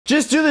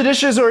Just do the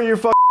dishes or you're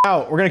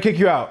out. We're gonna kick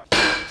you out.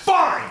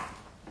 Fine!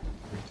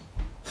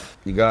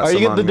 You got Are some you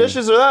get on the me.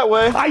 dishes are that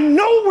way? I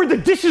know where the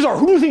dishes are.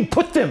 Who do you think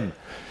put them?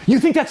 You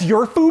think that's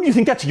your food? You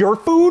think that's your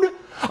food?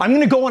 I'm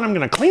gonna go and I'm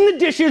gonna clean the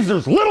dishes.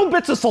 There's little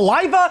bits of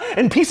saliva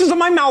and pieces of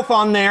my mouth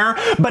on there,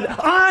 but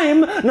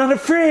I'm not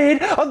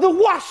afraid of the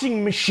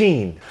washing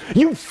machine.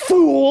 You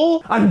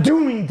fool! I'm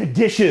doing the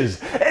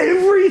dishes.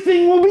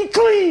 Everything will be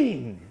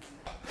clean.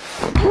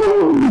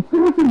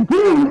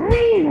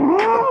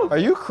 Are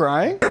you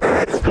crying?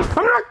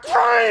 I'm not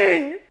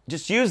crying!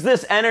 Just use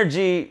this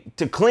energy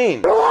to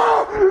clean. I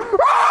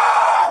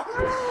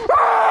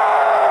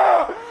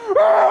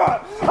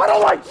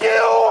don't like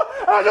you!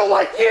 I don't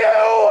like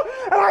you!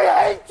 And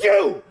I hate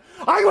you!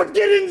 I would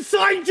get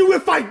inside you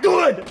if I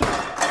could!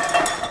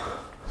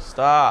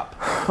 Stop.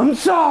 I'm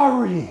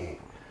sorry.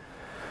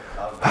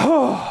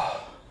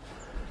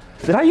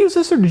 Did I use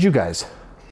this or did you guys?